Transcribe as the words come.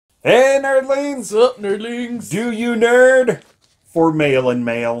Hey, nerdlings! What's up, nerdlings? Do you nerd? For mail and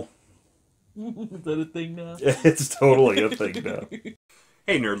mail. Is that a thing now? It's totally a thing now.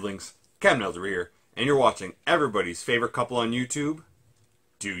 Hey, nerdlings. Captain Algebra here, and you're watching everybody's favorite couple on YouTube,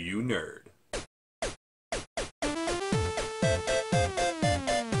 Do You Nerd?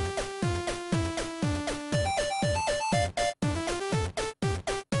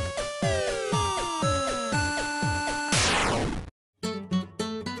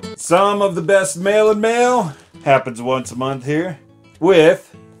 Some of the best mail and mail happens once a month here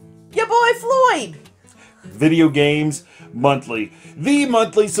with Your boy Floyd! Video Games Monthly. The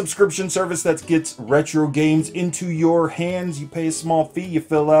monthly subscription service that gets retro games into your hands. You pay a small fee, you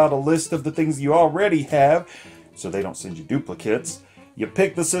fill out a list of the things you already have, so they don't send you duplicates. You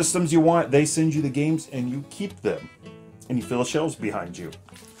pick the systems you want, they send you the games, and you keep them. And you fill shelves behind you.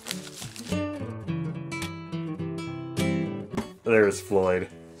 There's Floyd.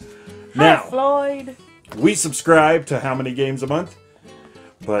 Now, Hi, Floyd! we subscribe to how many games a month?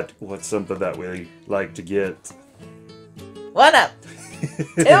 But what's something that we like to get? 1 up!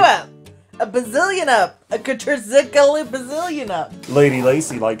 2 up! A bazillion up! A quadrillion bazillion up! Lady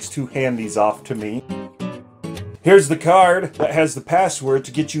Lacey likes to hand these off to me. Here's the card that has the password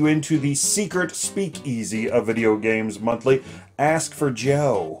to get you into the secret speakeasy of Video Games Monthly. Ask for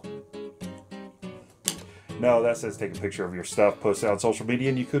Joe. No, that says take a picture of your stuff, post it on social media,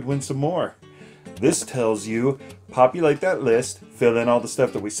 and you could win some more. This tells you, populate that list, fill in all the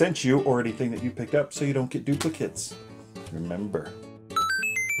stuff that we sent you, or anything that you picked up so you don't get duplicates. Remember,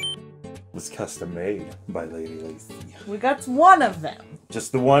 it was custom made by Lady Lacey. We got 1 of them.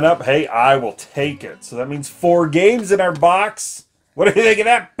 Just the 1 up? Hey, I will take it. So that means 4 games in our box. What do you think of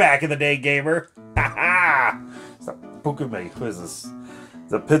that back in the day, gamer? Ha ha! Stop poking me. What is this?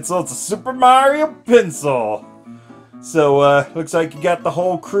 It's a pencil. It's a Super Mario pencil. So, looks like you got the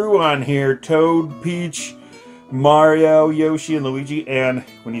whole crew on here. Toad, Peach, Mario, Yoshi, and Luigi. And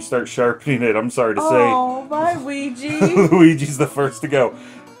when you start sharpening it, I'm sorry to say, Oh, bye, Ouija! Luigi's the first to go.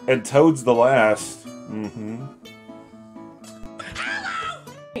 And Toad's the last.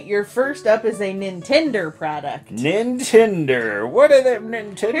 Your first up is a Nintendo product. Nintendo. What are them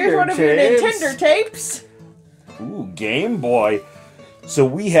Nintendo Here's one of your tapes? Nintendo tapes. Ooh, Game Boy. So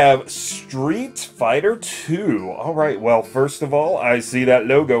we have Street Fighter 2. Alright, well, first of all, I see that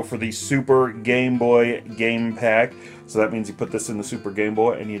logo for the Super Game Boy Game Pack. So that means you put this in the Super Game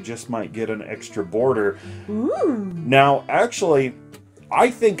Boy and you just might get an extra border. Ooh. Now, actually, I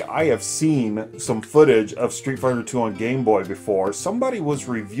think I have seen some footage of Street Fighter 2 on Game Boy before. Somebody was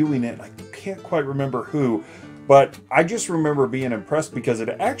reviewing it, and I can't quite remember who, but I just remember being impressed because it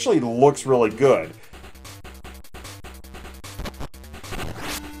actually looks really good.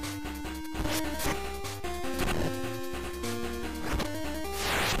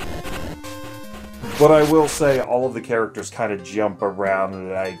 But I will say all of the characters kind of jump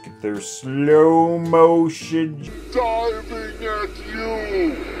around like they're slow motion diving at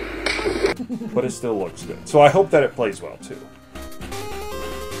you. But it still looks good. So I hope that it plays well too.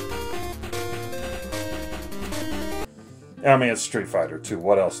 I mean, it's Street Fighter 2.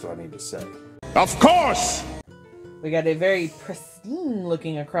 What else do I need to say? Of course! We got a very pristine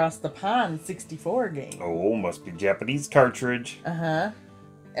looking across the pond 64 game. Oh, must be Japanese cartridge. Uh-huh.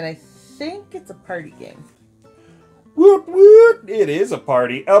 And I think it's a party game. Woot woot! It is a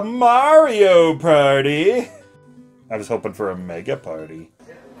party. A Mario Party! I was hoping for a Mega Party.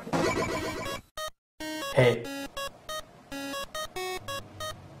 Hey.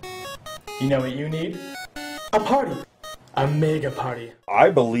 You know what you need? A party! A mega party. I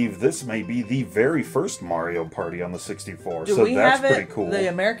believe this may be the very first Mario Party on the 64, Do so we that's have it, pretty cool. the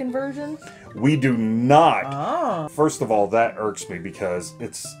American version? We do not. Oh. First of all, that irks me because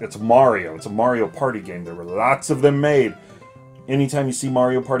it's Mario. It's a Mario Party game. There were lots of them made. Anytime you see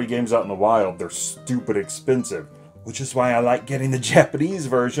Mario Party games out in the wild, they're stupid expensive. Which is why I like getting the Japanese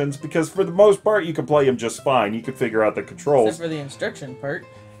versions, because for the most part, you can play them just fine. You can figure out the controls. Except for the instruction part.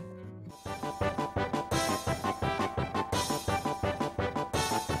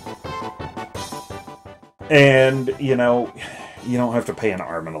 And, you know, you don't have to pay an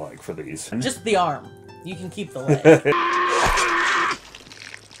arm and a leg for these. Just the arm. You can keep the leg.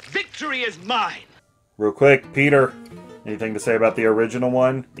 Victory is mine! Real quick, Peter, anything to say about the original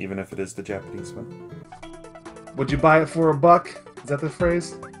one, even if it is the Japanese one? Would you buy it for $1? Is that the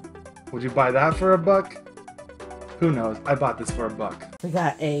phrase? Would you buy that for $1? Who knows? I bought this for $1. We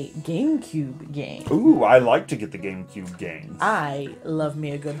got a GameCube game. Ooh, I like to get the GameCube games. I love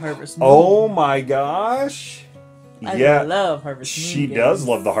me a good Harvest Moon. Oh my gosh! I love Harvest Moon She games. does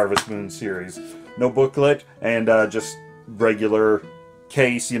love the Harvest Moon series. No booklet, and just regular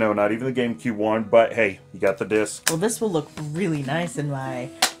case, you know, not even the GameCube one, but hey, you got the disc. Well, this will look really nice in my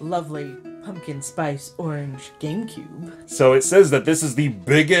lovely pumpkin spice orange GameCube. So it says that this is the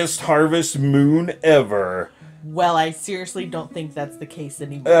biggest Harvest Moon ever. Well, I seriously don't think that's the case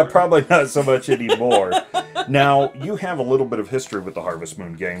anymore. Probably not so much anymore. Now, you have a little bit of history with the Harvest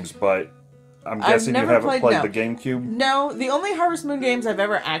Moon games, but I'm guessing you haven't played the GameCube? No, the only Harvest Moon games I've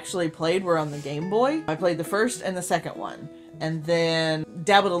ever actually played were on the Game Boy. I played the first and the second one, and then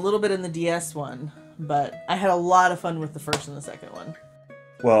dabbled a little bit in the DS one, but I had a lot of fun with the first and the second one.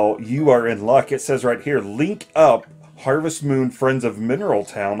 Well, you are in luck. It says right here, link up Harvest Moon Friends of Mineral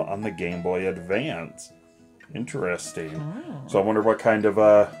Town on the Game Boy Advance. Interesting. Oh. So I wonder what kind of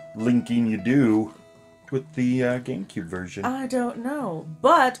linking you do with the GameCube version. I don't know,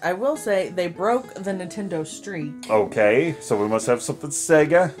 but I will say they broke the Nintendo streak. Okay, so we must have something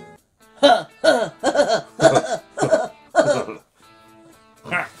Sega.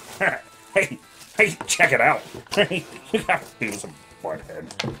 Hey, check it out. You got Beavis and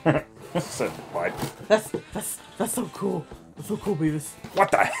Butthead. Said what? That's so cool. That's so cool, Beavis. What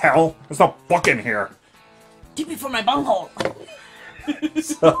the hell? There's no book in here. Keep me from my bunghole. I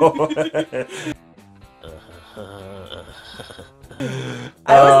was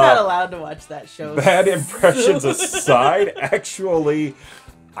not allowed to watch that show. Bad impressions aside, actually,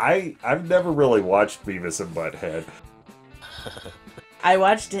 I've never really watched Beavis and Butthead. I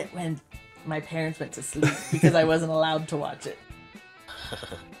watched it when my parents went to sleep because I wasn't allowed to watch it.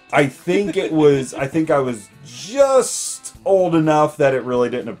 I think I was just old enough that it really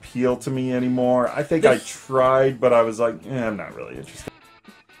didn't appeal to me anymore. I think I tried, but I was like, I'm not really interested.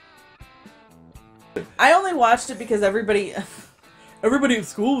 I only watched it because everybody at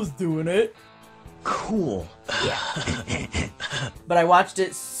school was doing it. Cool. But I watched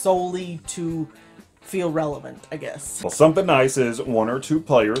it solely to feel relevant, I guess. Well, something nice is 1 or 2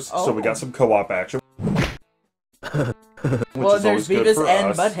 players, so we got some co-op action. Well, there's Beavis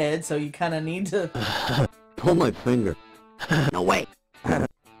and Butthead, so you kind of need to... Pull my finger. No, wait.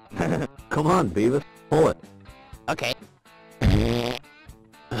 Come on, Beavis. Pull it. Okay.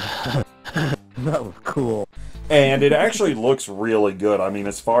 That was cool. And it actually looks really good. I mean,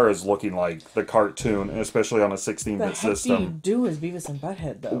 as far as looking like the cartoon, especially on a 16-bit What the heck system. do you do as Beavis and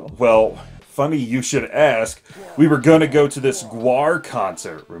Butthead, though? Well, funny you should ask. We were going to go to this GUILE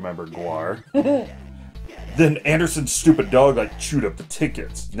concert. Remember GUILE? Then Anderson's stupid dog chewed up the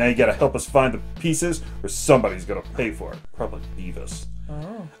tickets. Now you gotta help us find the pieces, or somebody's gonna pay for it. Probably Beavis.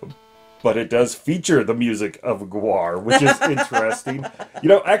 Oh. But it does feature the music of GUILE, which is interesting. You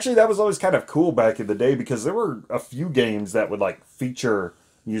know, actually that was always kind of cool back in the day because there were a few games that would feature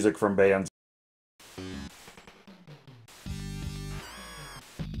music from bands.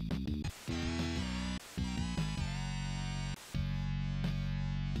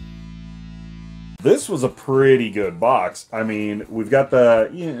 This was a pretty good box. I mean, we've got the,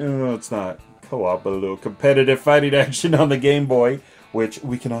 it's not co-op, but a little competitive fighting action on the Game Boy, which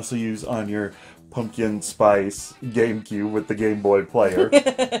we can also use on your pumpkin spice GameCube with the Game Boy player.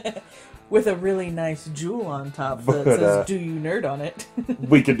 With a really nice jewel on top that says, "Do you nerd" on it.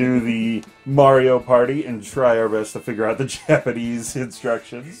 We could do the Mario Party and try our best to figure out the Japanese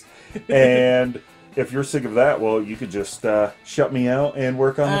instructions. And if you're sick of that, well, you could just shut me out and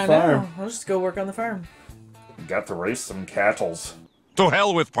work on the farm. I'll just go work on the farm. Got to raise some cattles. To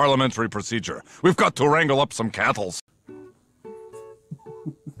hell with parliamentary procedure. We've got to wrangle up some cattles.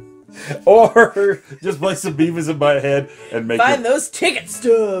 Or just play some Beavis in my head and Find those ticket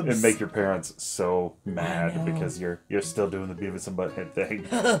stubs and make your parents so mad because you're still doing the Beavis and Butthead thing.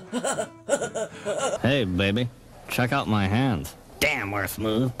 Hey, baby, check out my hands. Damn, we're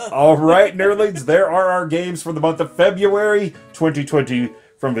smooth. All right, nerdlings, there are our games for the month of February 2020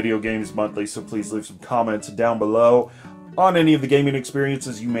 from Video Games Monthly. So please leave some comments down below on any of the gaming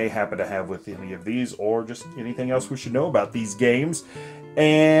experiences you may happen to have with any of these, or just anything else we should know about these games.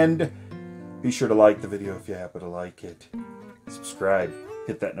 And be sure to like the video if you happen to like it. Subscribe,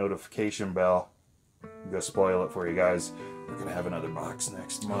 hit that notification bell. I'm gonna spoil it for you guys. We're gonna have another box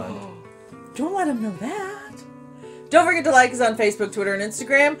next month. Don't let them know that. Don't forget to like us on Facebook, Twitter, and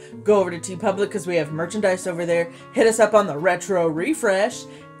Instagram. Go over to TeePublic because we have merchandise over there. Hit us up on the Retro Refresh.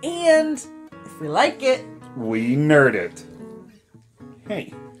 And if we like it, we nerd it.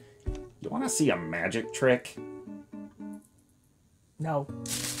 Hey, you want to see a magic trick? No.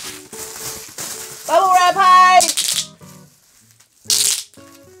 Bubble wrap hide!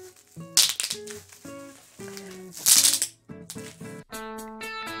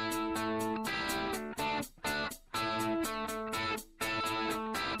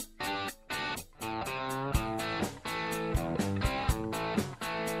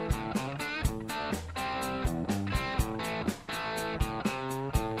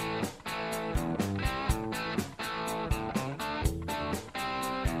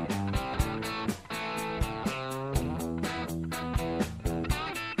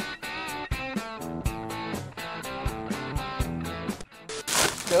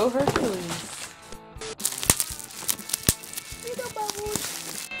 Go Hercules.